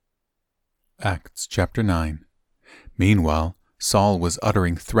Acts chapter 9. Meanwhile, Saul was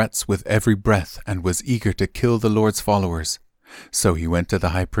uttering threats with every breath and was eager to kill the Lord's followers. So he went to the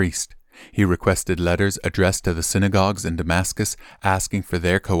high priest. He requested letters addressed to the synagogues in Damascus, asking for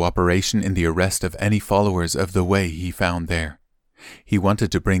their cooperation in the arrest of any followers of the way he found there. He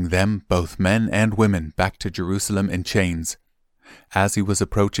wanted to bring them, both men and women, back to Jerusalem in chains. As he was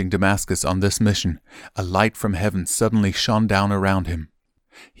approaching Damascus on this mission, a light from heaven suddenly shone down around him.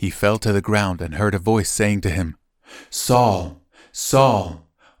 He fell to the ground and heard a voice saying to him, "Saul, Saul,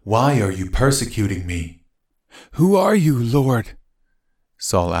 why are you persecuting me?" "Who are you, Lord?"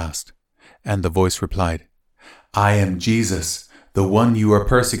 Saul asked, and the voice replied, "I am Jesus, the one you are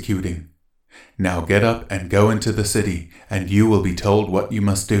persecuting. Now get up and go into the city, and you will be told what you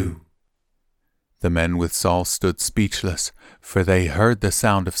must do." The men with Saul stood speechless, for they heard the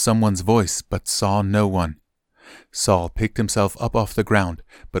sound of someone's voice but saw no one. Saul picked himself up off the ground,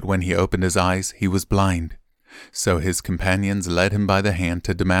 but when he opened his eyes, he was blind. So his companions led him by the hand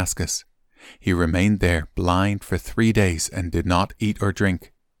to Damascus. He remained there blind for 3 days and did not eat or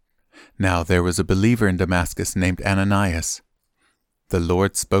drink. Now there was a believer in Damascus named Ananias. The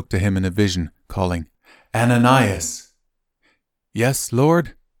Lord spoke to him in a vision, calling, "Ananias!" "Yes,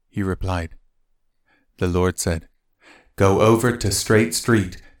 Lord," he replied. The Lord said, "Go over to Straight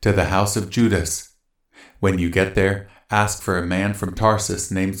Street, to the house of Judas. When you get there, ask for a man from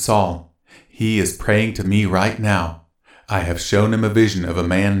Tarsus named Saul. He is praying to me right now. I have shown him a vision of a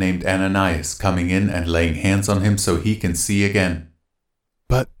man named Ananias coming in and laying hands on him so he can see again."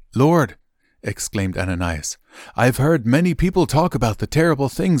 "But, Lord," exclaimed Ananias, "I've heard many people talk about the terrible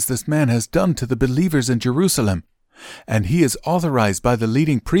things this man has done to the believers in Jerusalem, and he is authorized by the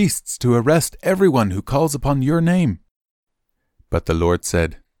leading priests to arrest everyone who calls upon your name." But the Lord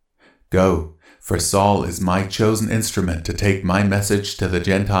said, "Go, for Saul is my chosen instrument to take my message to the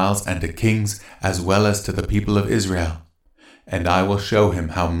Gentiles and to kings as well as to the people of Israel, and I will show him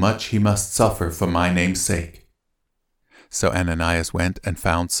how much he must suffer for my name's sake." So Ananias went and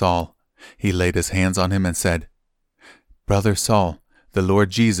found Saul. He laid his hands on him and said, "Brother Saul, the Lord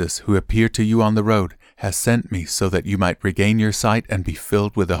Jesus, who appeared to you on the road, has sent me so that you might regain your sight and be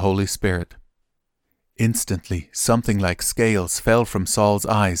filled with the Holy Spirit." Instantly, something like scales fell from Saul's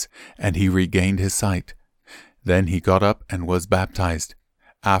eyes, and he regained his sight. Then he got up and was baptized.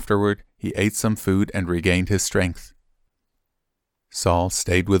 Afterward, he ate some food and regained his strength. Saul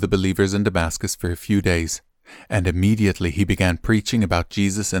stayed with the believers in Damascus for a few days, and immediately he began preaching about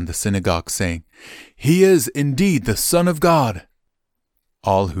Jesus in the synagogue, saying, "He is indeed the Son of God."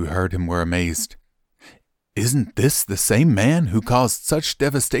 All who heard him were amazed. "Isn't this the same man who caused such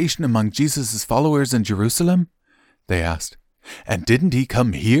devastation among Jesus' followers in Jerusalem?" they asked. "And didn't he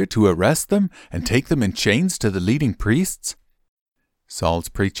come here to arrest them and take them in chains to the leading priests?" Saul's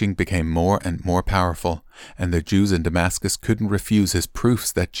preaching became more and more powerful, and the Jews in Damascus couldn't refuse his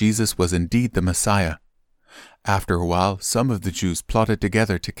proofs that Jesus was indeed the Messiah. After a while, some of the Jews plotted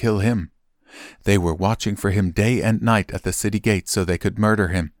together to kill him. They were watching for him day and night at the city gate so they could murder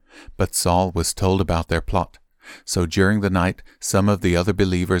him. But Saul was told about their plot. So during the night, some of the other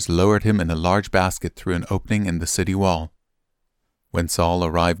believers lowered him in a large basket through an opening in the city wall. When Saul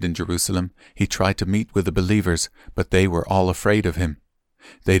arrived in Jerusalem, he tried to meet with the believers, but they were all afraid of him.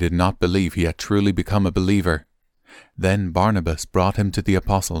 They did not believe he had truly become a believer. Then Barnabas brought him to the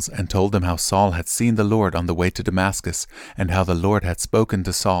apostles and told them how Saul had seen the Lord on the way to Damascus and how the Lord had spoken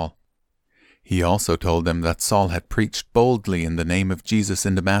to Saul. He also told them that Saul had preached boldly in the name of Jesus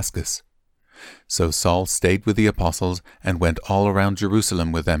in Damascus. So Saul stayed with the apostles and went all around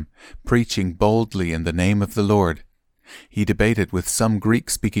Jerusalem with them, preaching boldly in the name of the Lord. He debated with some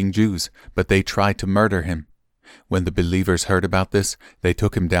Greek-speaking Jews, but they tried to murder him. When the believers heard about this, they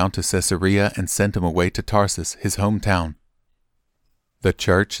took him down to Caesarea and sent him away to Tarsus, his hometown. The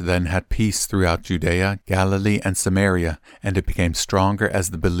church then had peace throughout Judea, Galilee, and Samaria, and it became stronger as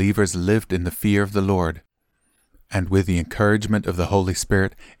the believers lived in the fear of the Lord. And with the encouragement of the Holy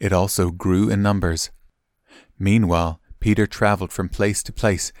Spirit, it also grew in numbers. Meanwhile, Peter traveled from place to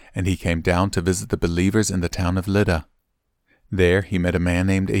place, and he came down to visit the believers in the town of Lydda. There he met a man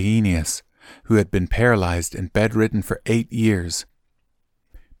named Aeneas, who had been paralyzed and bedridden for 8 years.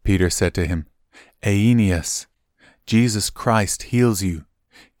 Peter said to him, "Aeneas, Jesus Christ heals you.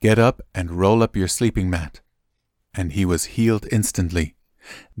 Get up and roll up your sleeping mat." And he was healed instantly.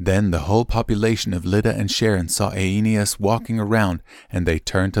 Then the whole population of Lydda and Sharon saw Aeneas walking around, and they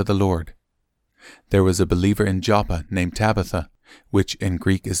turned to the Lord. There was a believer in Joppa named Tabitha, which in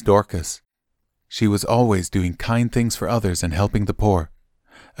Greek is Dorcas. She was always doing kind things for others and helping the poor.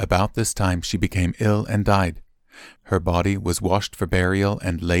 About this time she became ill and died. Her body was washed for burial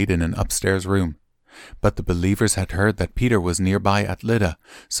and laid in an upstairs room. But the believers had heard that Peter was nearby at Lydda,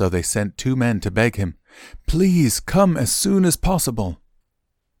 so they sent 2 men to beg him, "Please come as soon as possible."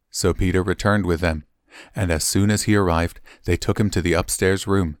 So Peter returned with them, and as soon as he arrived, they took him to the upstairs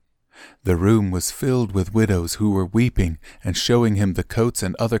room. The room was filled with widows who were weeping and showing him the coats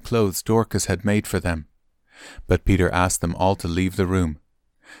and other clothes Dorcas had made for them. But Peter asked them all to leave the room.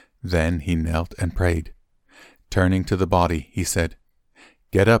 Then he knelt and prayed. Turning to the body, he said,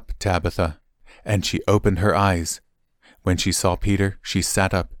 "Get up, Tabitha." And she opened her eyes. When she saw Peter, she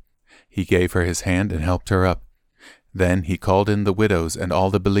sat up. He gave her his hand and helped her up. Then he called in the widows and all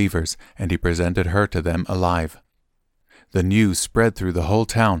the believers, and he presented her to them alive. The news spread through the whole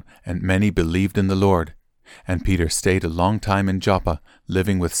town, and many believed in the Lord. And Peter stayed a long time in Joppa,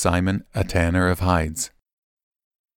 living with Simon, a tanner of hides.